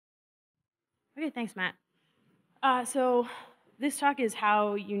Okay, thanks, Matt. So this talk is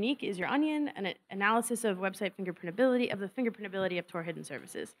how unique is Your.onion, an analysis of website fingerprintability, of the fingerprintability of Tor hidden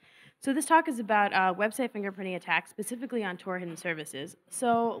services. So this talk is about website fingerprinting attacks, specifically on Tor hidden services.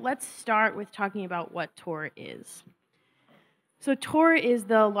 So let's start with talking about what Tor is. So Tor is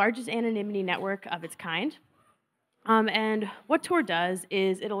the largest anonymity network of its kind. And what Tor does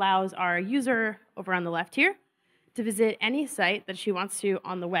is it allows our user over on the left here to visit any site that she wants to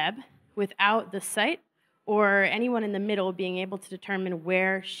on the web without the site or anyone in the middle being able to determine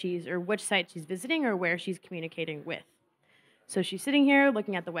where she's or which site she's visiting or where she's communicating with. So she's sitting here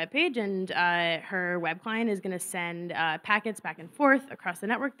looking at the web page, and her web client is going to send packets back and forth across the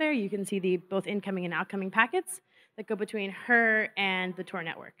network there. You can see the both incoming and outcoming packets that go between her and the Tor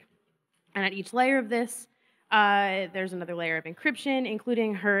network. And at each layer of this, there's another layer of encryption,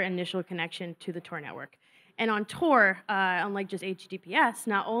 including her initial connection to the Tor network. And on Tor, unlike just HTTPS,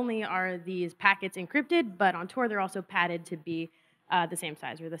 not only are these packets encrypted, but on Tor they're also padded to be the same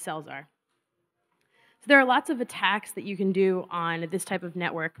size, where the cells are. So there are lots of attacks that you can do on this type of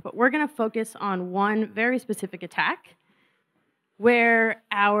network, but we're going to focus on one very specific attack where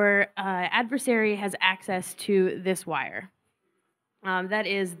our adversary has access to this wire. That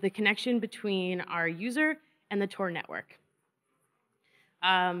is the connection between our user and the Tor network.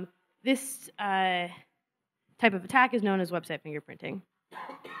 This type of attack is known as website fingerprinting.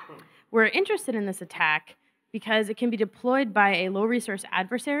 We're interested in this attack because it can be deployed by a low-resource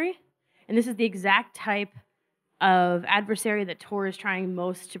adversary, and this is the exact type of adversary that Tor is trying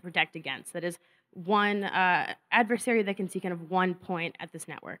most to protect against. That is one adversary that can see kind of one point at this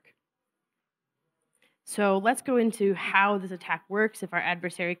network. So let's go into how this attack works if our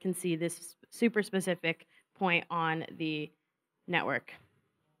adversary can see this super specific point on the network.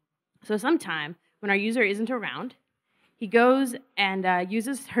 So sometime when our user isn't around, he goes and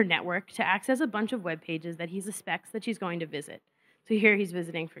uses her network to access a bunch of web pages that he suspects that she's going to visit. So here he's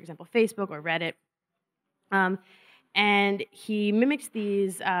visiting, for example, Facebook or Reddit. And he mimics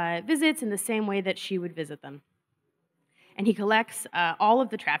these visits in the same way that she would visit them. And he collects all of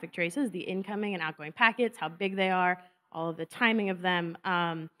the traffic traces, the incoming and outgoing packets, how big they are, all of the timing of them,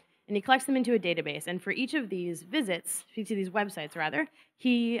 and he collects them into a database. And for each of these visits, each of these websites rather,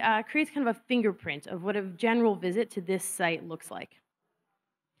 he creates kind of a fingerprint of what a general visit to this site looks like.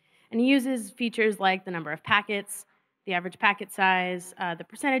 And he uses features like the number of packets, the average packet size, the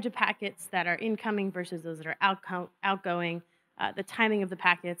percentage of packets that are incoming versus those that are outgoing, the timing of the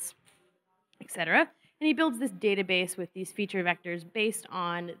packets, etc. And he builds this database with these feature vectors based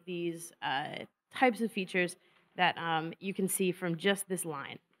on these types of features that you can see from just this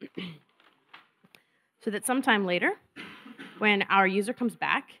line. So that sometime later, when our user comes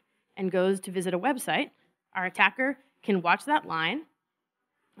back and goes to visit a website, our attacker can watch that line,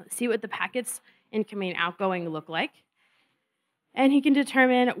 see what the packets incoming and outgoing look like, and he can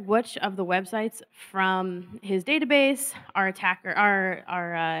determine which of the websites from his database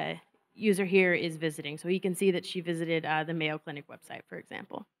our user here is visiting. So he can see that she visited the Mayo Clinic website, for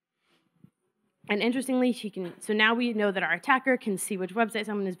example. And interestingly, so now we know that our attacker can see which website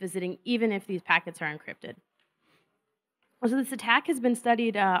someone is visiting, even if these packets are encrypted. So this attack has been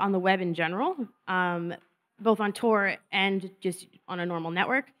studied on the web in general, both on Tor and just on a normal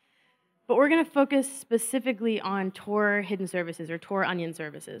network. But we're going to focus specifically on Tor hidden services or Your.onion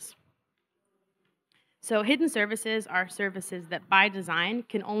services. So hidden services are services that by design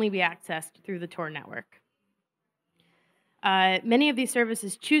can only be accessed through the Tor network. Many of these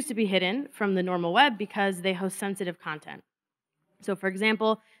services choose to be hidden from the normal web because they host sensitive content. So for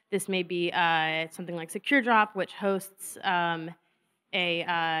example, this may be something like SecureDrop, which hosts an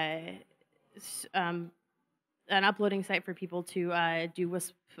uploading site for people to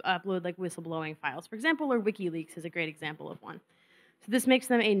upload like whistleblowing files, for example, or WikiLeaks is a great example of one. So this makes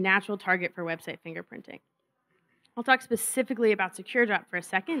them a natural target for website fingerprinting. I'll talk specifically about SecureDrop for a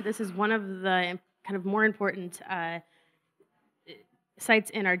second. This is one of the kind of more important sites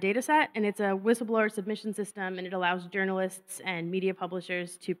in our data set, and it's a whistleblower submission system, and it allows journalists and media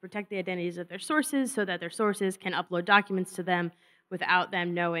publishers to protect the identities of their sources so that their sources can upload documents to them without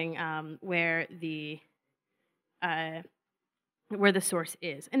them knowing where the source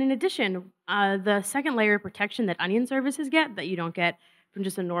is. And in addition, the second layer of protection that onion services get that you don't get from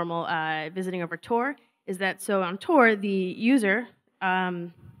just a normal visiting over Tor is that so on Tor, the user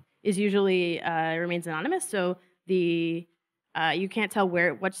is usually remains anonymous, so you can't tell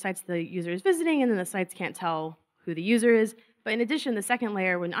which sites the user is visiting, and then the sites can't tell who the user is. But in addition, the second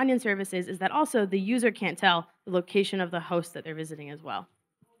layer with onion services is that also the user can't tell the location of the host that they're visiting as well.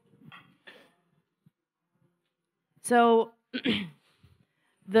 So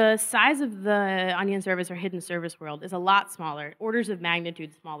the size of the onion service or hidden service world is a lot smaller, orders of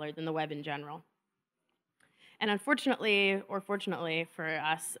magnitude smaller than the web in general. And unfortunately, or fortunately for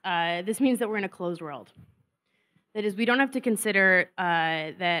us, this means that we're in a closed world. That is, we don't have to consider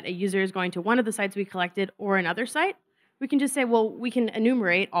that a user is going to one of the sites we collected or another site. We can just say, well, we can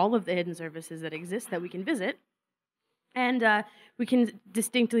enumerate all of the hidden services that exist that we can visit. And we can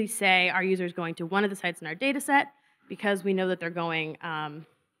distinctly say our user is going to one of the sites in our data set because we know that they're going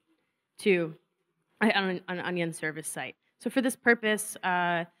to an onion service site. So for this purpose,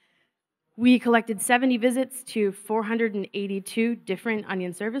 we collected 70 visits to 482 different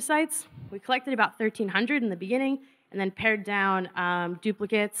onion service sites. We collected about 1,300 in the beginning, and then pared down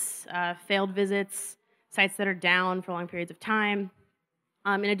duplicates, failed visits, sites that are down for long periods of time,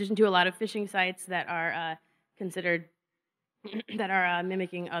 in addition to a lot of phishing sites that are considered that are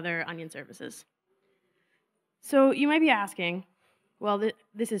mimicking other onion services. So you might be asking, well,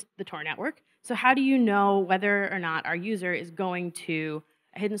 this is the Tor network, so how do you know whether or not our user is going to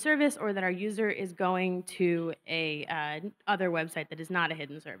a hidden service or that our user is going to a other website that is not a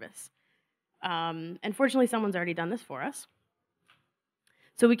hidden service? Unfortunately, someone's already done this for us.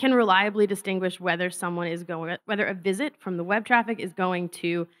 So we can reliably distinguish whether whether a visit from the web traffic is going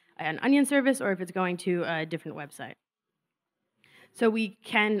to an onion service or if it's going to a different website. So we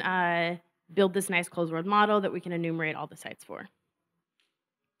can build this nice closed world model that we can enumerate all the sites for.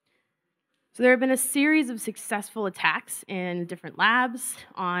 So there have been a series of successful attacks in different labs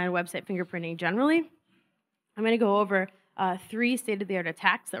on website fingerprinting generally. I'm going to go over 3 state-of-the-art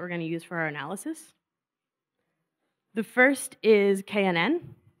attacks that we're going to use for our analysis. The first is KNN.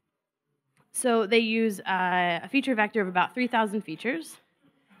 So they use a feature vector of about 3,000 features.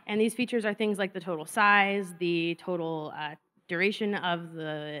 And these features are things like the total size, the total duration of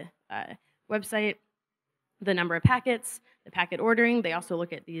the website, the number of packets, the packet ordering. They also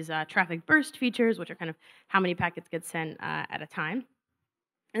look at these traffic burst features, which are kind of how many packets get sent at a time.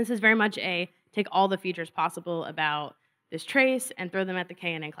 And this is very much a take all the features possible about this trace and throw them at the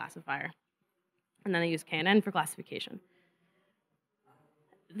KNN classifier. And then they use KNN for classification.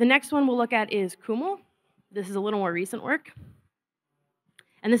 The next one we'll look at is Kumul. This is a little more recent work.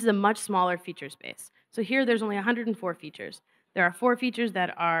 And this is a much smaller feature space. So here there's only 104 features. There are 4 features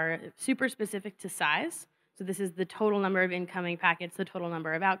that are super specific to size. So this is the total number of incoming packets, the total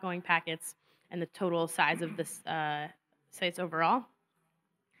number of outgoing packets, and the total size of the sites overall.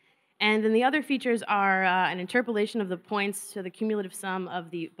 And then the other features are an interpolation of the points to the cumulative sum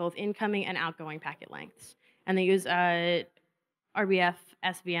of the both incoming and outgoing packet lengths. And they use RBF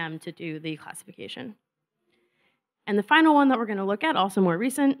SVM to do the classification. And the final one that we're going to look at, also more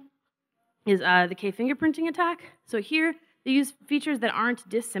recent, is the K fingerprinting attack. So here, they use features that aren't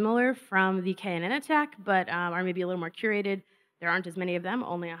dissimilar from the KNN attack, but are maybe a little more curated. There aren't as many of them,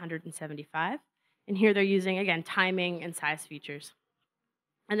 only 175. And here they're using, again, timing and size features.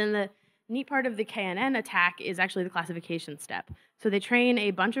 And then the neat part of the KNN attack is actually the classification step. So they train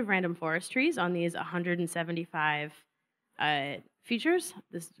a bunch of random forest trees on these 175 features,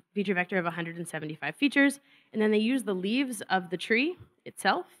 this feature vector of 175 features, and then they use the leaves of the tree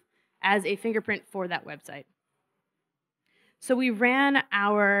itself as a fingerprint for that website. So we ran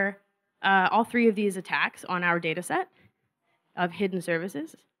our all 3 of these attacks on our data set of hidden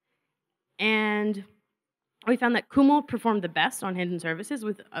services, and we found that Kumul performed the best on hidden services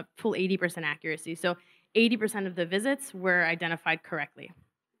with a full 80% accuracy. So 80% of the visits were identified correctly,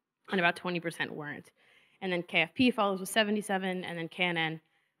 and about 20% weren't. And then KFP follows with 77, and then KNN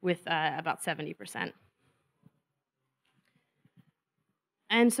with about 70%.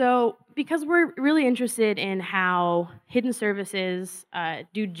 And so because we're really interested in how hidden services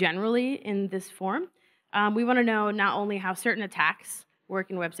do generally in this form, we want to know not only how certain attacks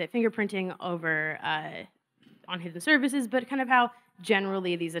work in website fingerprinting over on hidden services, but kind of how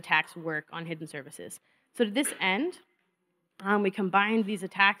generally these attacks work on hidden services. So to this end, we combined these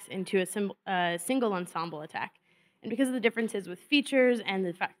attacks into a single ensemble attack. And because of the differences with features and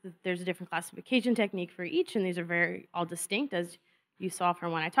the fact that there's a different classification technique for each, and these are very all distinct, as you saw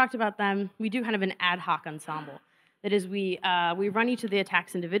from when I talked about them, we do kind of an ad hoc ensemble. That is, we run each of the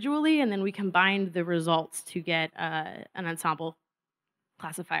attacks individually, and then we combine the results to get an ensemble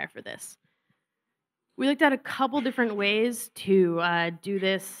classifier for this. We looked at a couple different ways to do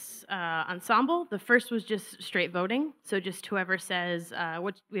this ensemble. The first was just straight voting. So just whoever says,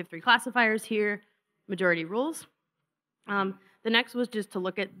 we have 3 classifiers here, majority rules. The next was just to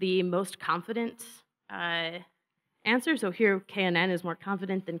look at the most confident answer. So here, KNN is more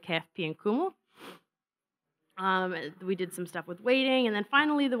confident than KFP and Kumul. We did some stuff with weighting. And then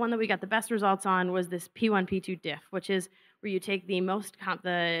finally, the one that we got the best results on was this P1, P2 diff, which is where you take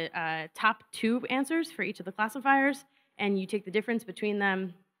the top 2 answers for each of the classifiers, and you take the difference between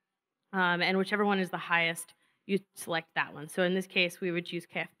them, and whichever one is the highest, you select that one. So in this case, we would choose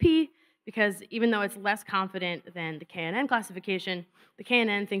KFP, because even though it's less confident than the KNN classification, the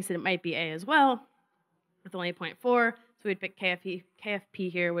KNN thinks that it might be A as well, with only 0.4, so we'd pick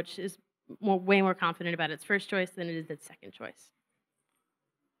KFP here, which is way more confident about its first choice than it is its second choice.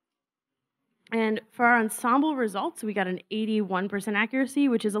 And for our ensemble results, we got an 81% accuracy,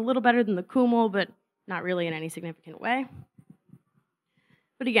 which is a little better than the Kumul, but not really in any significant way.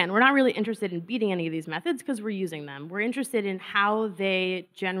 But again, we're not really interested in beating any of these methods because we're using them. We're interested in how they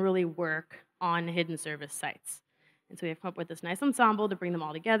generally work on hidden service sites. And so we have come up with this nice ensemble to bring them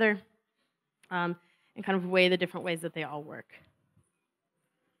all together and kind of weigh the different ways that they all work.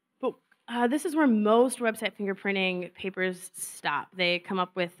 But this is where most website fingerprinting papers stop. They come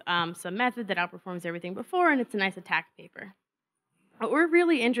up with some method that outperforms everything before, and it's a nice attack paper. But we're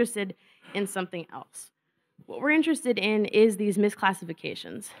really interested in something else. What we're interested in is these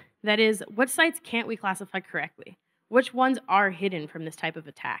misclassifications. That is, what sites can't we classify correctly? Which ones are hidden from this type of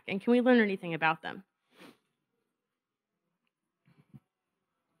attack? And can we learn anything about them?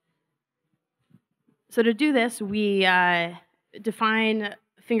 So to do this, we define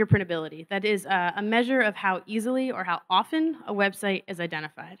fingerprintability. That is a measure of how easily or how often a website is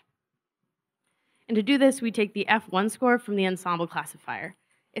identified. And to do this, we take the F1 score from the ensemble classifier.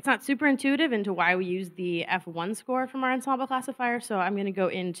 It's not super intuitive into why we use the F1 score from our ensemble classifier, so I'm going to go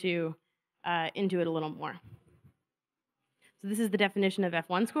into it a little more. So this is the definition of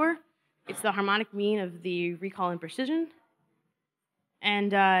F1 score. It's the harmonic mean of the recall and precision.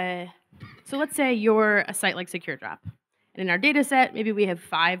 And so let's say you're a site like SecureDrop. And in our data set, maybe we have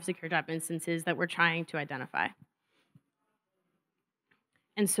 5 SecureDrop instances that we're trying to identify.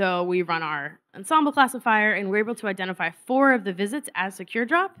 And so we run our ensemble classifier, and we're able to identify 4 of the visits as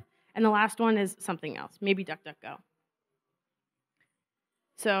SecureDrop, and the last one is something else, maybe DuckDuckGo.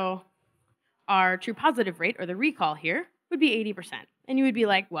 So our true positive rate, or the recall here, would be 80%. And you would be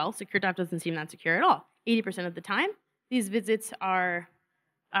like, well, SecureDrop doesn't seem that secure at all. 80% of the time, these visits are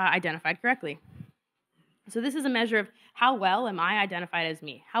identified correctly. So this is a measure of how well am I identified as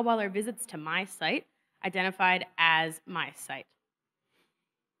me? How well are visits to my site identified as my site?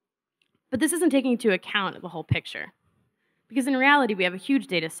 But this isn't taking into account the whole picture. Because in reality, we have a huge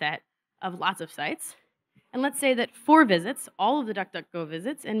data set of lots of sites. And let's say that 4 visits, all of the DuckDuckGo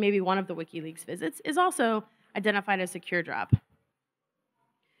visits, and maybe one of the WikiLeaks visits, is also identified as SecureDrop.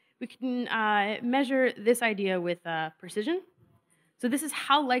 We can measure this idea with precision. So this is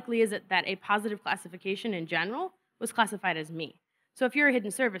how likely is it that a positive classification in general was classified as me. So if you're a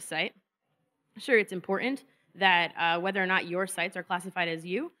hidden service site, sure, it's important that whether or not your sites are classified as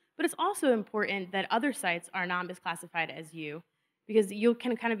you, but it's also important that other sites are not misclassified as you, because you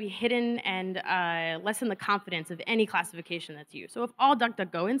can kind of be hidden and lessen the confidence of any classification that's you. So if all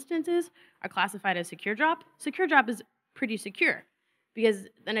DuckDuckGo instances are classified as SecureDrop, SecureDrop is pretty secure, because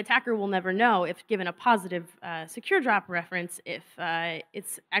an attacker will never know if given a positive SecureDrop reference if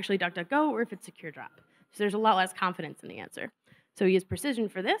it's actually DuckDuckGo or if it's SecureDrop. So there's a lot less confidence in the answer. So we use precision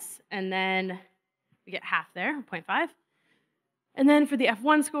for this, and then we get half there, 0.5. And then for the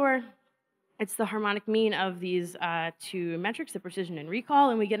F1 score, it's the harmonic mean of these 2 metrics, the precision and recall,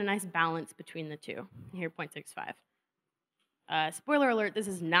 and we get a nice balance between the two. Here, 0.65. Spoiler alert, this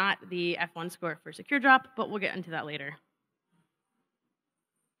is not the F1 score for SecureDrop, but we'll get into that later.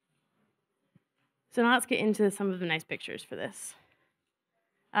 So now let's get into some of the nice pictures for this.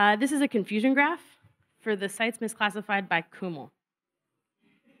 This is a confusion graph for the sites misclassified by Kumul.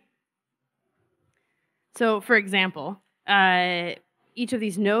 So for example, each of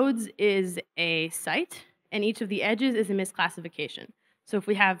these nodes is a site, and each of the edges is a misclassification. So if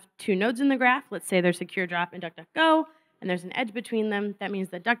we have 2 nodes in the graph, let's say they're SecureDrop and DuckDuckGo, and there's an edge between them, that means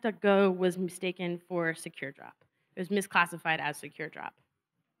that DuckDuckGo was mistaken for SecureDrop. It was misclassified as SecureDrop.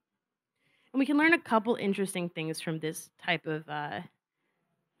 And we can learn a couple interesting things from this type of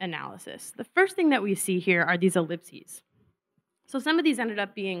analysis. The first thing that we see here are these ellipses. So some of these ended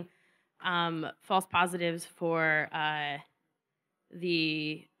up being false positives for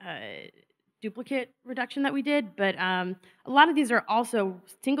the duplicate reduction that we did, but a lot of these are also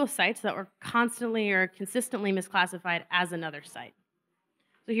single sites that were constantly or consistently misclassified as another site.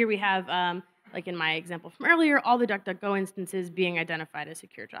 So here we have, like in my example from earlier, all the DuckDuckGo instances being identified as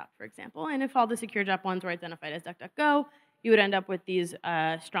SecureDrop, for example. And if all the SecureDrop ones were identified as DuckDuckGo, you would end up with these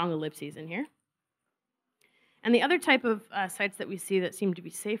strong ellipses in here. And the other type of sites that we see that seem to be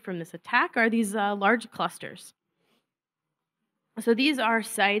safe from this attack are these large clusters. So these are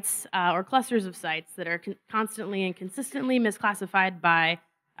sites or clusters of sites that are constantly and consistently misclassified by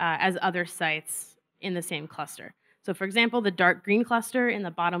as other sites in the same cluster. So for example, the dark green cluster in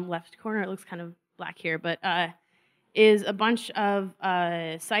the bottom left corner, it looks kind of black here, but is a bunch of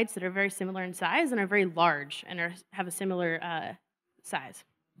sites that are very similar in size and are very large and have a similar size.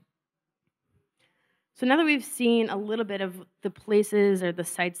 So now that we've seen a little bit of the places or the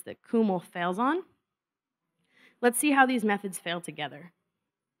sites that Kumul fails on, let's see how these methods fail together.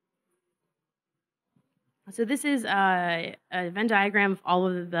 So this is a Venn diagram of all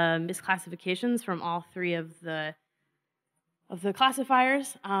of the misclassifications from all three of the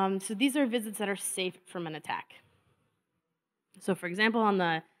classifiers. So these are visits that are safe from an attack. So for example, on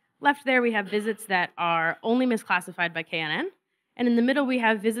the left there, we have visits that are only misclassified by KNN. And in the middle, we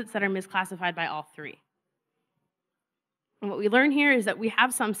have visits that are misclassified by all three. And what we learn here is that we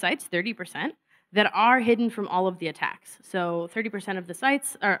have some sites, 30%, that are hidden from all of the attacks. So 30% of the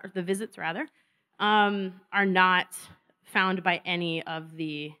sites, or the visits rather, are not found by any of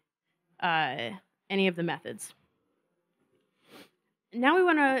the methods. Now we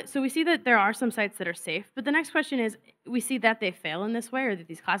want to, so we see that there are some sites that are safe, but the next question is, we see that they fail in this way, or that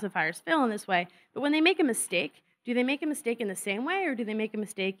these classifiers fail in this way, but when they make a mistake, do they make a mistake in the same way, or do they make a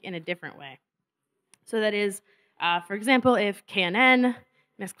mistake in a different way? So that is, for example, if KNN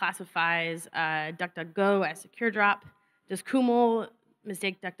misclassifies DuckDuckGo as secure drop, does Kumul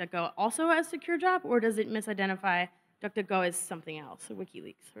mistake DuckDuckGo also as secure drop, or does it misidentify DuckDuckGo as something else, so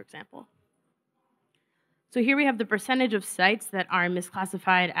WikiLeaks, for example? So here we have the percentage of sites that are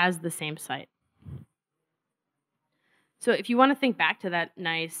misclassified as the same site. So if you want to think back to that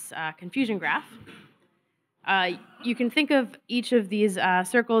nice confusion graph, you can think of each of these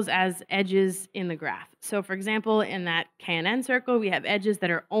circles as edges in the graph. So for example, in that KNN circle, we have edges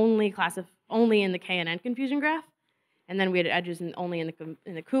that are only in the KNN confusion graph, and then we had edges only in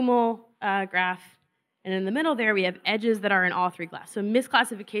the Kumul graph, and in the middle there we have edges that are in all three graphs. So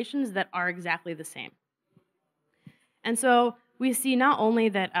misclassifications that are exactly the same. And so we see not only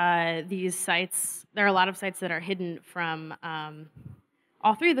that these sites, there are a lot of sites that are hidden from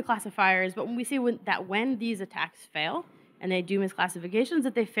all three of the classifiers, but when we see that when these attacks fail and they do misclassifications,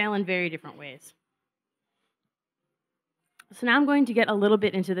 that they fail in very different ways. So now I'm going to get a little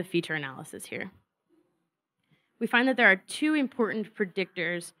bit into the feature analysis here. We find that there are two important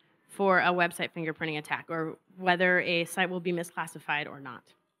predictors for a website fingerprinting attack, or whether a site will be misclassified or not.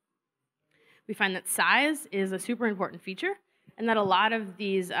 We find that size is a super important feature, and that a lot of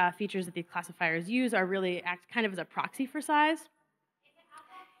these features that these classifiers use are really act kind of as a proxy for size.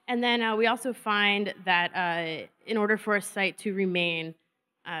 And then we also find that in order for a site to remain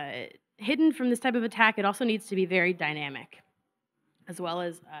hidden from this type of attack, it also needs to be very dynamic, as well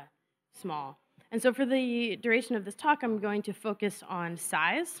as small. And so for the duration of this talk, I'm going to focus on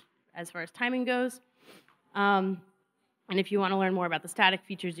size as far as timing goes. And if you want to learn more about the static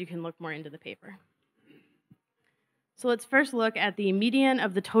features, you can look more into the paper. So let's first look at the median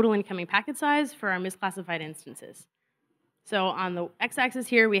of the total incoming packet size for our misclassified instances. So on the x-axis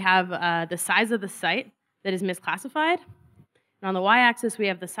here, we have the size of the site that is misclassified. And on the y-axis, we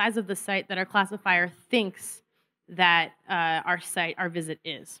have the size of the site that our classifier thinks that our visit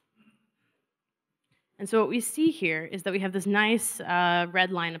is. And so what we see here is that we have this nice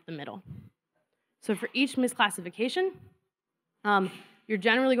red line up the middle. So for each misclassification, you're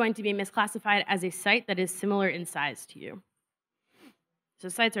generally going to be misclassified as a site that is similar in size to you. So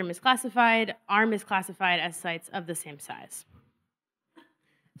sites are misclassified as sites of the same size.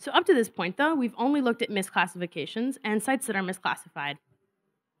 So up to this point, though, we've only looked at misclassifications and sites that are misclassified.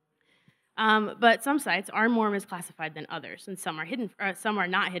 But some sites are more misclassified than others, and some are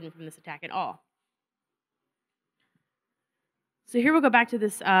not hidden from this attack at all. So here we'll go back to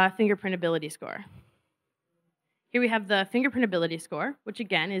this fingerprintability score. Here we have the fingerprintability score, which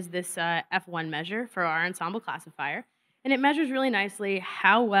again is this F1 measure for our ensemble classifier. And it measures really nicely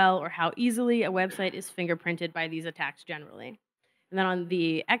how well or how easily a website is fingerprinted by these attacks generally. And then on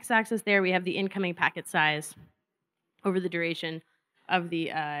the x-axis there, we have the incoming packet size over the duration of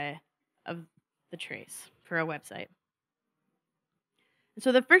the trace for a website. And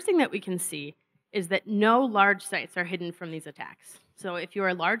so the first thing that we can see is that no large sites are hidden from these attacks. So if you're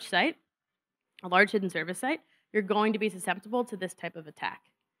a large site, a large hidden service site, you're going to be susceptible to this type of attack.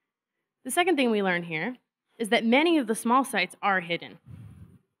 The second thing we learn here is that many of the small sites are hidden.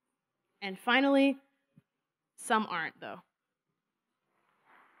 And finally, some aren't, though.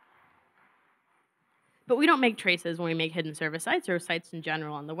 But we don't make traces when we make hidden service sites or sites in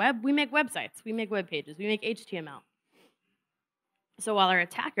general on the web. We make websites, we make web pages, we make HTML. So while our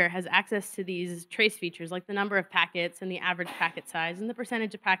attacker has access to these trace features, like the number of packets and the average packet size and the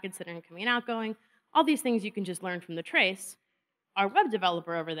percentage of packets that are incoming and outgoing, all these things you can just learn from the trace, our web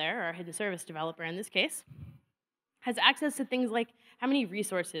developer over there, our hidden service developer in this case, has access to things like how many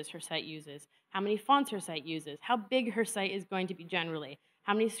resources her site uses, how many fonts her site uses, how big her site is going to be generally,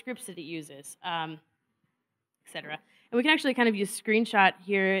 how many scripts that it uses, etc. And we can actually kind of use screenshot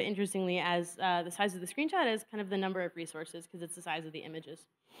here, interestingly, as the size of the screenshot as kind of the number of resources, because it's the size of the images.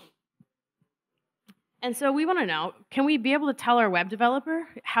 And so we want to know, can we be able to tell our web developer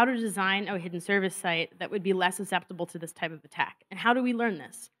how to design a hidden service site that would be less susceptible to this type of attack? And how do we learn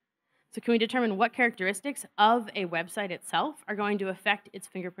this? So can we determine what characteristics of a website itself are going to affect its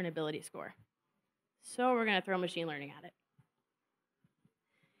fingerprintability score? So we're going to throw machine learning at it.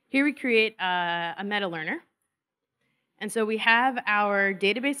 Here we create a meta learner. And so we have our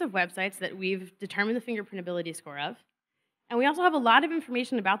database of websites that we've determined the fingerprintability score of. And we also have a lot of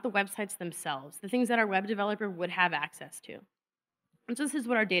information about the websites themselves, the things that our web developer would have access to. And so this is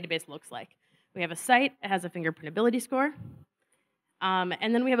what our database looks like. We have a site, it has a fingerprintability score. And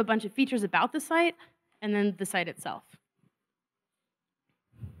then we have a bunch of features about the site, and then the site itself.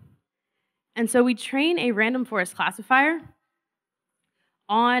 And so we train a random forest classifier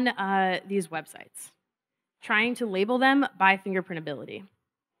on these websites, trying to label them by fingerprintability.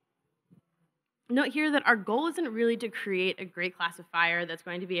 Note here that our goal isn't really to create a great classifier that's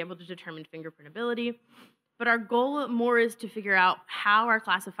going to be able to determine fingerprintability, but our goal more is to figure out how our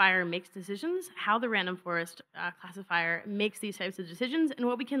classifier makes decisions, how the random forest classifier makes these types of decisions, and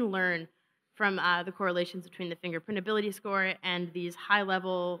what we can learn from the correlations between the fingerprintability score and these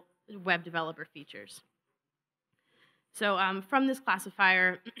high-level web developer features. So from this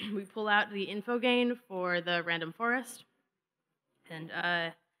classifier, we pull out the info gain for the random forest, and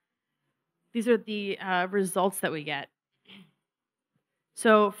these are the results that we get.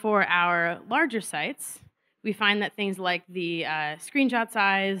 So for our larger sites, we find that things like the screenshot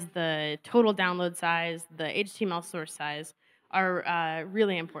size, the total download size, the HTML source size are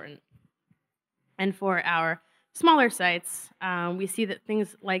really important. And for our smaller sites, we see that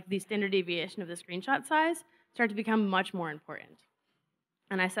things like the standard deviation of the screenshot size start to become much more important.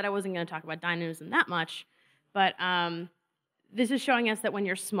 And I said I wasn't going to talk about dynamism that much, but this is showing us that when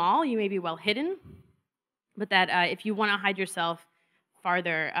you're small, you may be well hidden, but that if you want to hide yourself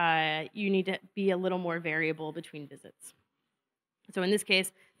farther, you need to be a little more variable between visits. So in this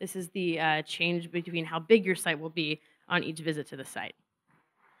case, this is the change between how big your site will be on each visit to the site.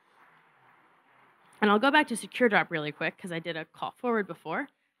 And I'll go back to SecureDrop really quick, because I did a call forward before.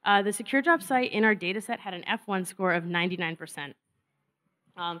 The SecureDrop site in our data set had an F1 score of 99%.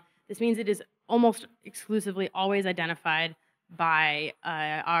 This means it is almost exclusively always identified by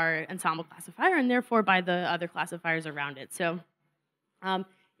our ensemble classifier, and therefore by the other classifiers around it. So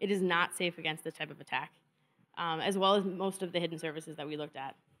it is not safe against this type of attack, as well as most of the hidden services that we looked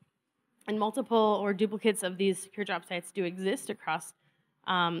at. And multiple or duplicates of these SecureDrop sites do exist across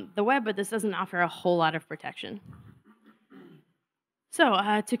the web, but this doesn't offer a whole lot of protection.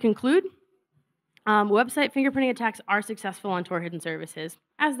 So to conclude, website fingerprinting attacks are successful on Tor hidden services,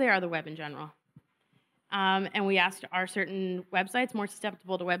 as they are the web in general. And we asked, are certain websites more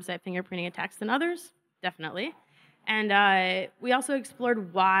susceptible to website fingerprinting attacks than others? Definitely. And we also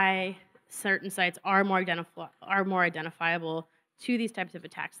explored why certain sites are more identifiable to these types of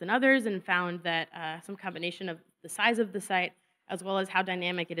attacks than others, and found that some combination of the size of the site as well as how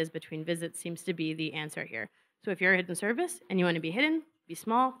dynamic it is between visits seems to be the answer here. So if you're a hidden service and you want to be hidden, be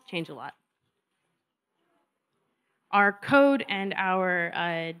small, change a lot. Our code and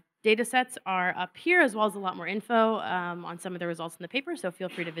our data sets are up here, as well as a lot more info on some of the results in the paper, so feel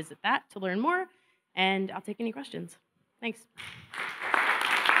free to visit that to learn more, and I'll take any questions. Thanks.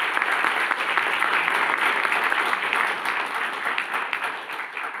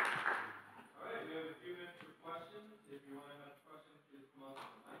 All right, we have a few minutes for questions. If you want to have questions, please come up to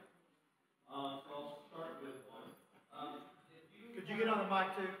the mic. So I'll start with one. Could you get on the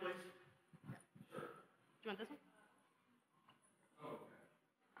mic too, please? Sure. Do you want this one?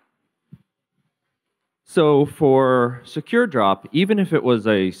 So for SecureDrop, even if it was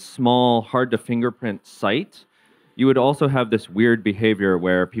a small, hard-to-fingerprint site, you would also have this weird behavior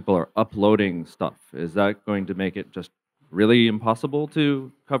where people are uploading stuff. Is that going to make it just really impossible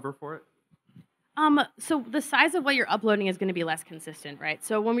to cover for it? So the size of what you're uploading is going to be less consistent, right?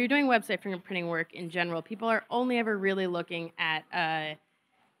 So when we're doing website fingerprinting work in general, people are only ever really looking at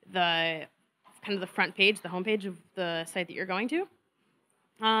the kind of the front page, the home page of the site that you're going to.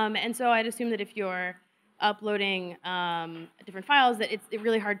 And so I'd assume that if you're uploading different files, that it's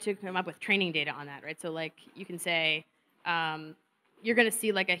really hard to come up with training data on that, right? So like you can say, you're going to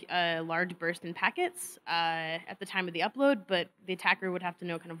see like a large burst in packets at the time of the upload, but the attacker would have to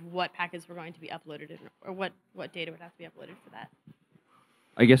know kind of what packets were going to be uploaded or what data would have to be uploaded for that.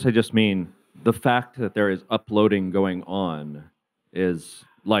 I guess I just mean the fact that there is uploading going on is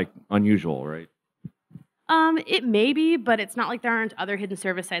like unusual, right? It may be, but it's not like there aren't other hidden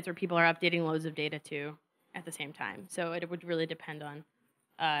service sites where people are updating loads of data to at the same time. So it would really depend on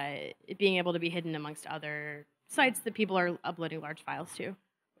it being able to be hidden amongst other sites that people are uploading large files to,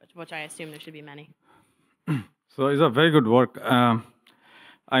 which I assume there should be many. So it's a very good work.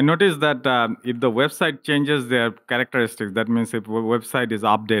 I noticed that if the website changes their characteristics, that means if a website is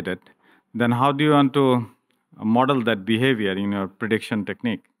updated, then how do you want to model that behavior in your prediction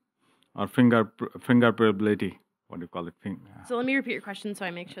technique or fingerprintability? What do you call it? So let me repeat your question so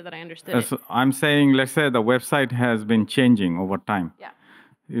I make sure that I understood it. So I'm saying, let's say the website has been changing over time. Yeah.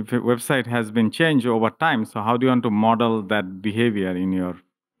 If a website has been changed over time, so how do you want to model that behavior in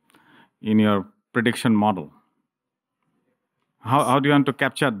your prediction model? How do you want to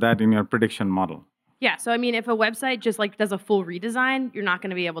capture that in your prediction model? Yeah, so I mean, if a website just like does a full redesign, you're not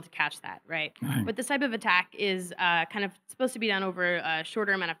going to be able to catch that, right? But this type of attack is kind of supposed to be done over a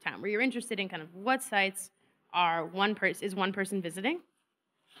shorter amount of time, where you're interested in kind of what sites are one person visiting,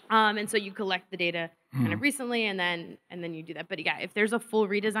 and so you collect the data kind of recently, and then you do that. But yeah, if there's a full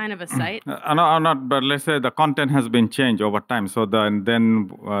redesign of a site, not. But let's say the content has been changed over time, so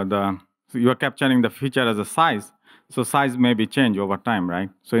so you are capturing the feature as a size. So size may be changed over time, right?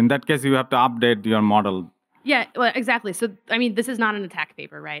 So in that case, you have to update your model. Yeah, well, exactly. So, I mean, this is not an attack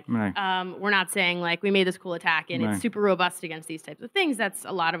paper, right? Right. We're not saying, like, we made this cool attack and it's super robust against these types of things. That's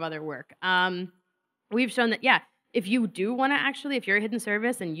a lot of other work. We've shown that, yeah, if you do want to actually, if you're a hidden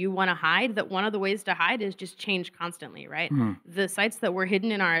service and you want to hide, that one of the ways to hide is just change constantly, right? The sites that were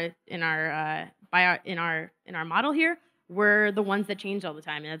hidden in our model here were the ones that changed all the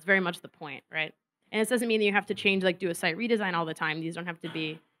time, and that's very much the point, right? And this doesn't mean that you have to change, like do a site redesign all the time. These don't have to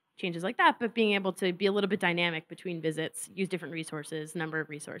be changes like that, but being able to be a little bit dynamic between visits, use different resources, number of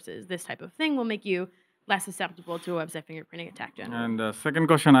resources, this type of thing will make you less susceptible to a website fingerprinting attack generally. And the second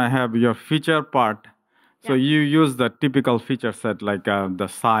question I have, your feature part. So you use the typical feature set like the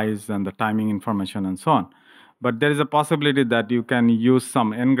size and the timing information and so on. But there is a possibility that you can use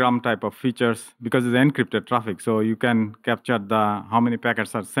some n-gram type of features because it's encrypted traffic. So you can capture how many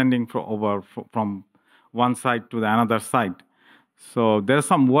packets are sending from one site to another site. So there's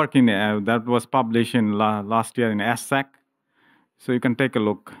some work in that was published in last year in SSEC. So you can take a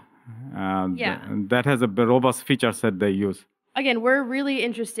look. That has a robust feature set they use. Again, we're really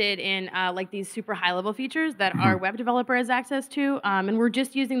interested in like these super high-level features that our web developer has access to, and we're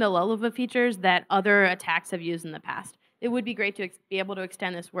just using the low-level features that other attacks have used in the past. It would be great to be able to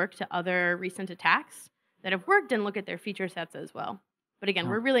extend this work to other recent attacks that have worked and look at their feature sets as well. But again,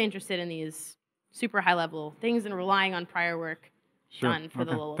 we're really interested in these super high-level things and relying on prior work done for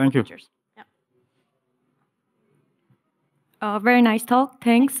the low-level features. Very nice talk,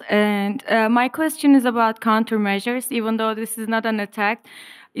 thanks. And my question is about countermeasures. Even though this is not an attack,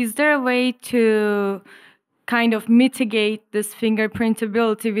 is there a way to kind of mitigate this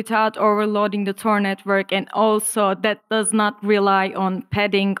fingerprintability without overloading the Tor network, and also that does not rely on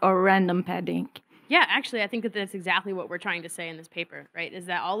padding or random padding? Yeah, actually, I think that that's exactly what we're trying to say in this paper, right? Is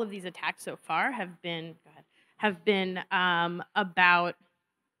that all of these attacks so far have been about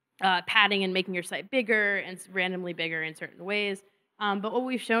padding and making your site bigger and randomly bigger in certain ways. But what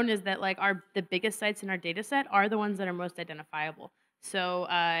we've shown is that like the biggest sites in our data set are the ones that are most identifiable. So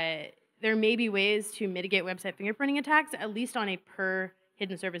there may be ways to mitigate website fingerprinting attacks, at least on a per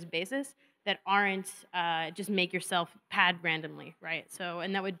hidden service basis, that aren't just make yourself pad randomly, right? So,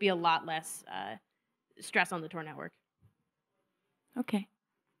 and that would be a lot less stress on the Tor network. Okay.